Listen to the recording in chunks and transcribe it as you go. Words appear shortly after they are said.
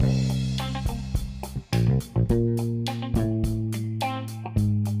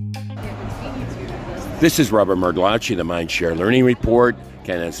This is Robert Margolacci, the Mindshare Learning Report,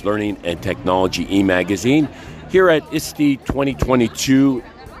 Canada's Learning and Technology e-magazine, here at ISTE 2022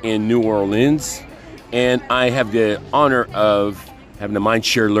 in New Orleans. And I have the honor of having a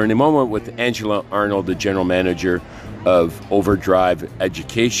Mindshare Learning Moment with Angela Arnold, the General Manager of Overdrive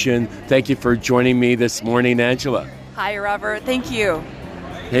Education. Thank you for joining me this morning, Angela. Hi, Robert. Thank you.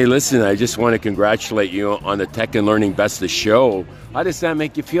 Hey, listen, I just want to congratulate you on the Tech and Learning Best of Show. How does that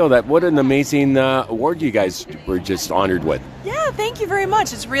make you feel? What an amazing award you guys were just honored with. Yeah, thank you very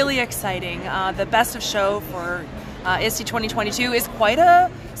much. It's really exciting. The Best of Show for ISTE 2022 is quite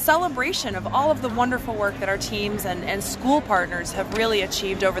a celebration of all of the wonderful work that our teams and school partners have really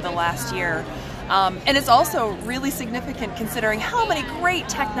achieved over the last year. And it's also really significant considering how many great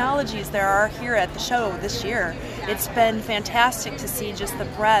technologies there are here at the show this year. It's been fantastic to see just the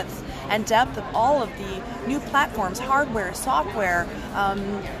breadth and depth of all of the new platforms, hardware, software,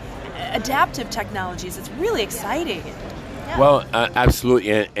 adaptive technologies. It's really exciting. Yeah. Well,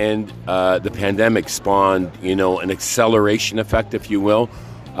 absolutely, and the pandemic spawned, an acceleration effect, if you will,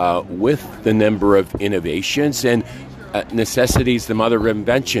 with the number of innovations, and necessity is the mother of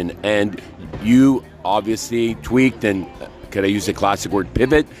invention. And you obviously tweaked, and could I use the classic word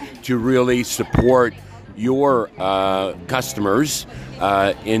pivot, to really support your customers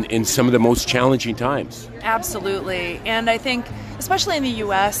in some of the most challenging times. Absolutely. And I think, especially in the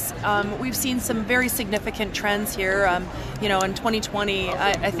U.S., we've seen some very significant trends here. In 2020,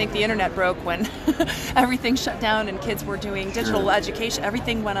 I think the internet broke when everything shut down and kids were doing digital education.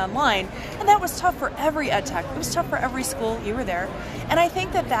 Everything went online. And that was tough for every ed tech. It was tough for every school. You were there. And I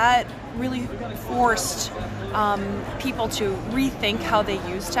think that really forced people to rethink how they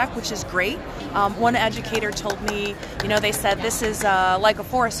use tech, which is great. One educator told me, they said this is like a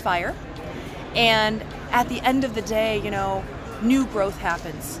forest fire. And at the end of the day, new growth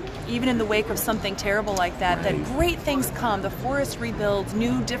happens. Even in the wake of something terrible like that, that great things come. The forest rebuilds,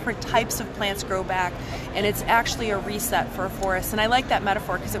 new different types of plants grow back, and it's actually a reset for a forest. And I like that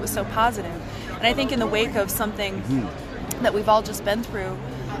metaphor because it was so positive. And I think in the wake of something that we've all just been through,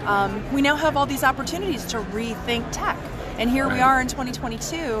 we now have all these opportunities to rethink tech. And here we are in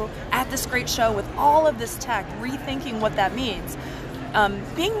 2022 at this great show with all of this tech, rethinking what that means.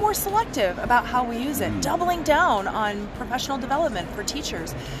 Being more selective about how we use it, doubling down on professional development for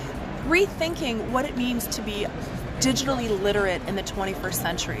teachers, rethinking what it means to be digitally literate in the 21st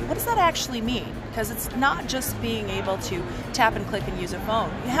century. What does that actually mean? Because it's not just being able to tap and click and use a phone.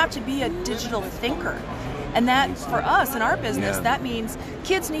 You have to be a digital thinker. And that, for us in our business, that means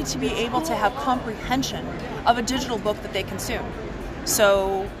kids need to be able to have comprehension of a digital book that they consume.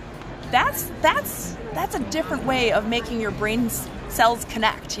 So that's a different way of making your brain cells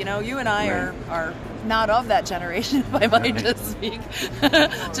connect. You and I are not of that generation, if I might just speak,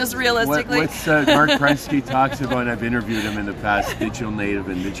 just realistically. What's Mark Prensky talks about, and I've interviewed him in the past, digital native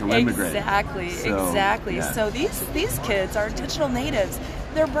and digital immigrant. Exactly. Yeah. So these kids are digital natives.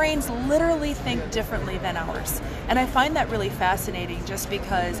 Their brains literally think differently than ours. And I find that really fascinating just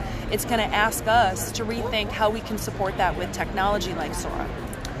because it's going to ask us to rethink how we can support that with technology like Sora.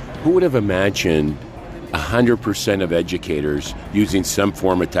 Who would have imagined 100% of educators using some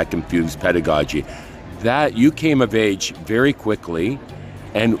form of tech-infused pedagogy? That you came of age very quickly,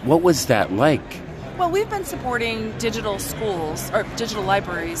 and what was that like? Well, we've been supporting digital schools, or digital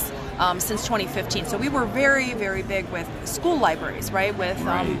libraries, since 2015. So we were very, very big with school libraries, right? With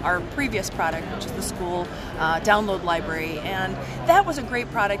our previous product, which is the school download library. And that was a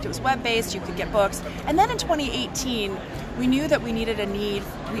great product. It was web-based. You could get books. And then in 2018, we knew that we needed to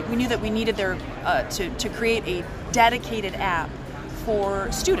create a dedicated app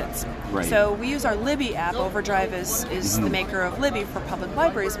for students. Right. So we use our Libby app. Overdrive is the maker of Libby for public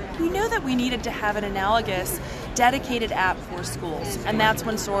libraries. We knew that we needed to have an analogous dedicated app for schools. And that's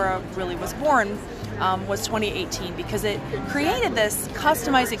when Sora really was born, was 2018, because it created this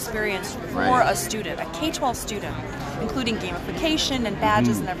customized experience for a student, a K-12 student, including gamification and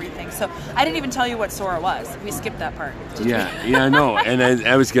badges and everything. So I didn't even tell you what Sora was. We skipped that part. I know. And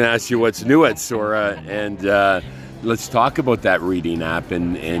I was going to ask you what's new at Sora, and let's talk about that reading app.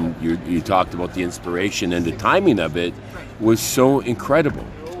 And you talked about the inspiration, and the timing of it was so incredible.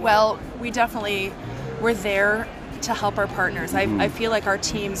 Well, we definitely were there to help our partners. I feel like our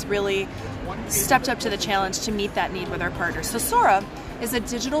teams really stepped up to the challenge to meet that need with our partners. So Sora is a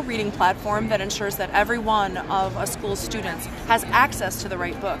digital reading platform that ensures that every one of a school's students has access to the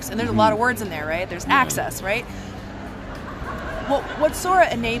right books. And there's a lot of words in there, right? There's access, right? What Sora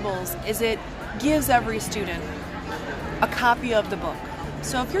enables is it gives every student a copy of the book.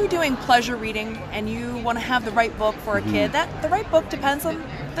 So if you're doing pleasure reading and you want to have the right book for a kid, the right book depends on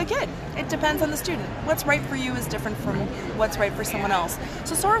the kid. It depends on the student. What's right for you is different from what's right for someone else.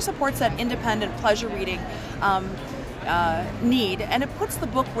 So Sora supports that independent pleasure reading need, and it puts the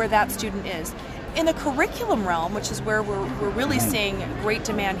book where that student is. In the curriculum realm, which is where we're really seeing great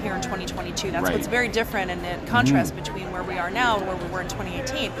demand here in 2022, that's what's very different and in contrast between where we are now and where we were in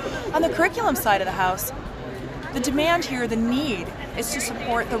 2018. On the curriculum side of the house, the demand here, the need, is to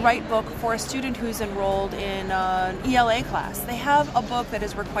support the right book for a student who's enrolled in an ELA class. They have a book that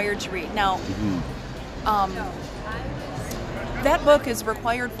is required to read. Now, that book is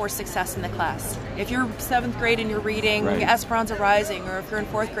required for success in the class. If you're 7th grade and you're reading Esperanza Rising, or if you're in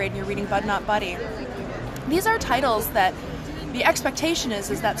 4th grade and you're reading Bud Not Buddy, these are titles that the expectation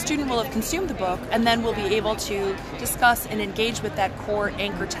is that student will have consumed the book and then will be able to discuss and engage with that core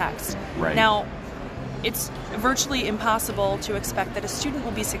anchor text. Now, it's virtually impossible to expect that a student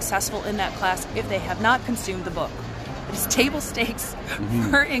will be successful in that class if they have not consumed the book. It's table stakes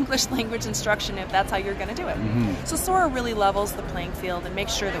for English language instruction if that's how you're going to do it. So Sora really levels the playing field and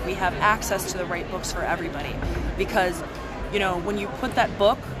makes sure that we have access to the right books for everybody. Because, you know, when you put that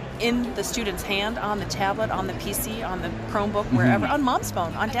book in the student's hand, on the tablet, on the PC, on the Chromebook, wherever, on mom's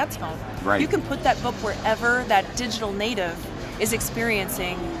phone, on dad's phone, you can put that book wherever that digital native is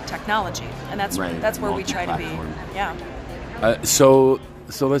experiencing technology. And that's where we try to be. Yeah.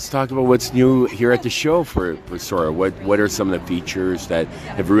 So let's talk about what's new here at the show for Sora. What are some of the features that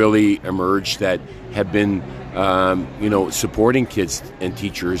have really emerged that have been supporting kids and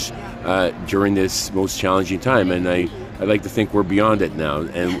teachers during this most challenging time? And I like to think we're beyond it now.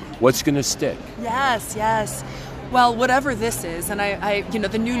 And what's going to stick? Yes. Well, whatever this is, and I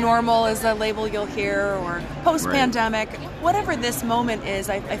the new normal is a label you'll hear, or post-pandemic, whatever this moment is,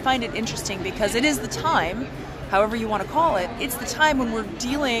 I find it interesting because it is the time, however you want to call it, it's the time when we're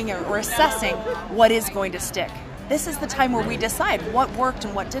dealing or assessing what is going to stick. This is the time where we decide what worked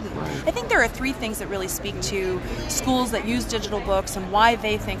and what didn't. I think there are 3 things that really speak to schools that use digital books and why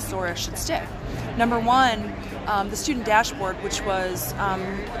they think Sora should stick. Number 1, the student dashboard, which was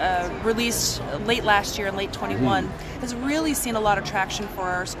released late last year in late 21, has really seen a lot of traction for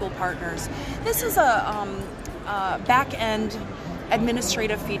our school partners. This is a back-end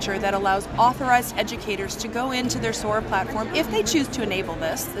administrative feature that allows authorized educators to go into their Sora platform if they choose to enable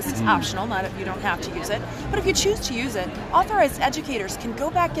this. This is optional, you don't have to use it. But if you choose to use it, authorized educators can go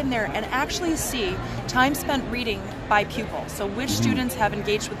back in there and actually see time spent reading by pupil. So which students have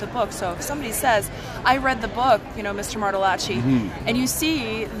engaged with the book. So if somebody says, I read the book, Mr. Martellacci, and you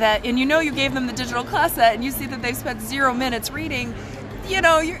see that, and you gave them the digital class set, and you see that they've spent 0 minutes reading, you're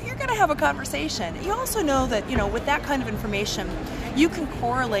going to have a conversation. You also know that, with that kind of information, you can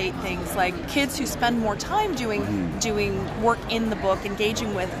correlate things like kids who spend more time doing work in the book,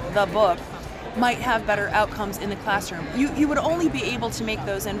 engaging with the book, might have better outcomes in the classroom. You would only be able to make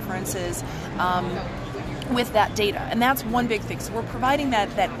those inferences with that data, and that's one big thing. So we're providing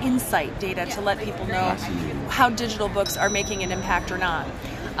that insight data to let people know how digital books are making an impact or not.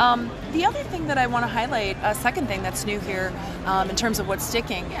 The other thing that I want to highlight, a second thing that's new here in terms of what's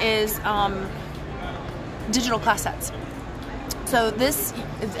sticking, is digital class sets. So this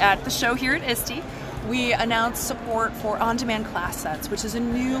is at the show here at ISTE. We announced support for on-demand class sets, which is a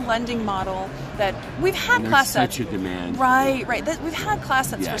new lending model that we've had. Class sets. Such a demand. Right. We've had class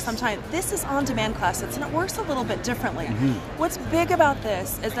sets for some time. This is on-demand class sets, and it works a little bit differently. What's big about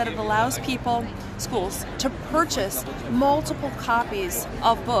this is that it allows schools, to purchase multiple copies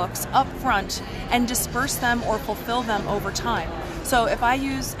of books up front and disperse them or fulfill them over time. So if I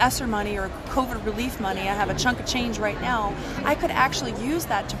use ESSER money or COVID relief money, I have a chunk of change right now, I could actually use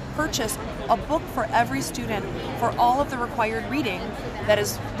that to purchase a book for every student for all of the required reading that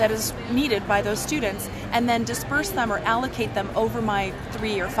is needed by those students, and then disperse them or allocate them over my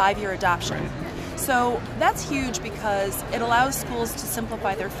 3 or 5 year adoption. So that's huge because it allows schools to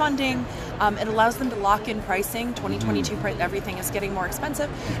simplify their funding. It allows them to lock in pricing. 2022, everything is getting more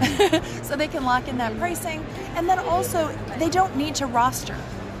expensive. So they can lock in that pricing. And then also, they don't need to roster.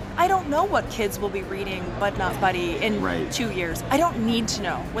 I don't know what kids will be reading Bud Not Buddy in 2 years. I don't need to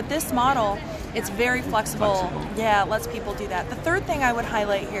know. With this model, it's very flexible. Yeah, it lets people do that. The third thing I would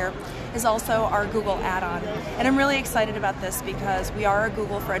highlight here is also our Google add-on. And I'm really excited about this because we are a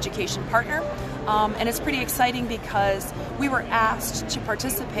Google for Education partner. And it's pretty exciting because we were asked to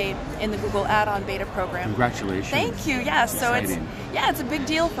participate in the Google add-on beta program. Congratulations. Thank you. Yes, so it's a big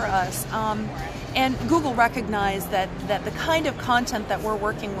deal for us. And Google recognized that the kind of content that we're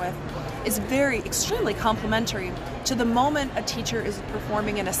working with is extremely complementary to the moment a teacher is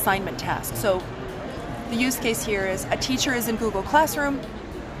performing an assignment task. So the use case here is a teacher is in Google Classroom,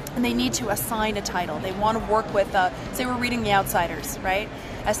 and they need to assign a title. They want to work with, say we're reading The Outsiders, right?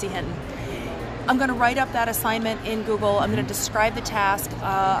 S.E. Hinton. I'm going to write up that assignment in Google. I'm going to describe the task.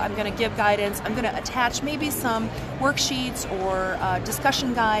 I'm going to give guidance. I'm going to attach maybe some worksheets or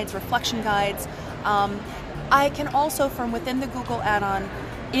discussion guides, reflection guides. I can also, from within the Google add-on,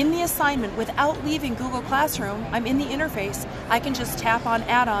 in the assignment, without leaving Google Classroom, I'm in the interface. I can just tap on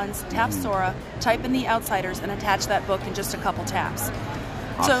add-ons, tap Sora, type in The Outsiders, and attach that book in just a couple taps.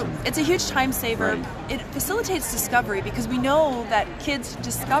 Awesome. So it's a huge time saver. Right. It facilitates discovery because we know that kids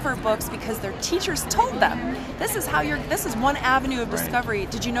discover books because their teachers told them. This is one avenue of discovery.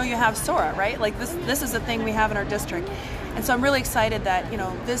 Did you know you have Sora, right? Like this is a thing we have in our district. And so I'm really excited that,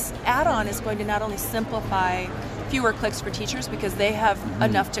 this add-on is going to not only simplify fewer clicks for teachers because they have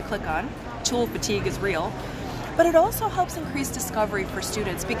enough to click on. Tool fatigue is real. But it also helps increase discovery for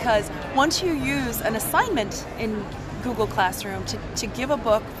students because once you use an assignment in Google Classroom to give a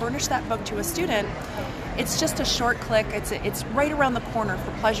book, furnish that book to a student, it's just a short click. It's right around the corner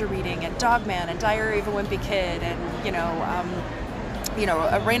for pleasure reading and Dogman and Diary of a Wimpy Kid and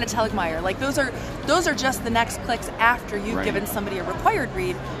Raina Telgemeier. Like those are just the next clicks after you've given somebody a required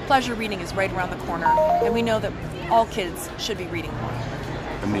read. Pleasure reading is right around the corner, and we know that all kids should be reading more.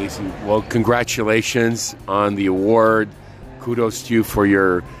 Amazing. Well, congratulations on the award. Kudos to you for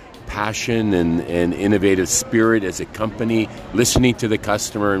your passion and innovative spirit as a company, listening to the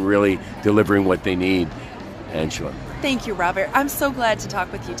customer and really delivering what they need. Angela. Thank you, Robert. I'm so glad to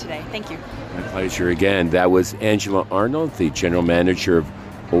talk with you today. Thank you. My pleasure again. That was Angela Arnold, the General Manager of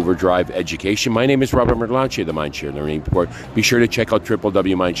Overdrive Education. My name is Robert Merlanche, the Mindshare Learning Report. Be sure to check out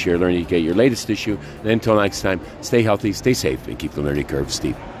www.mindshare Learning to get your latest issue. And until next time, stay healthy, stay safe, and keep the learning curve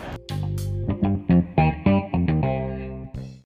steep.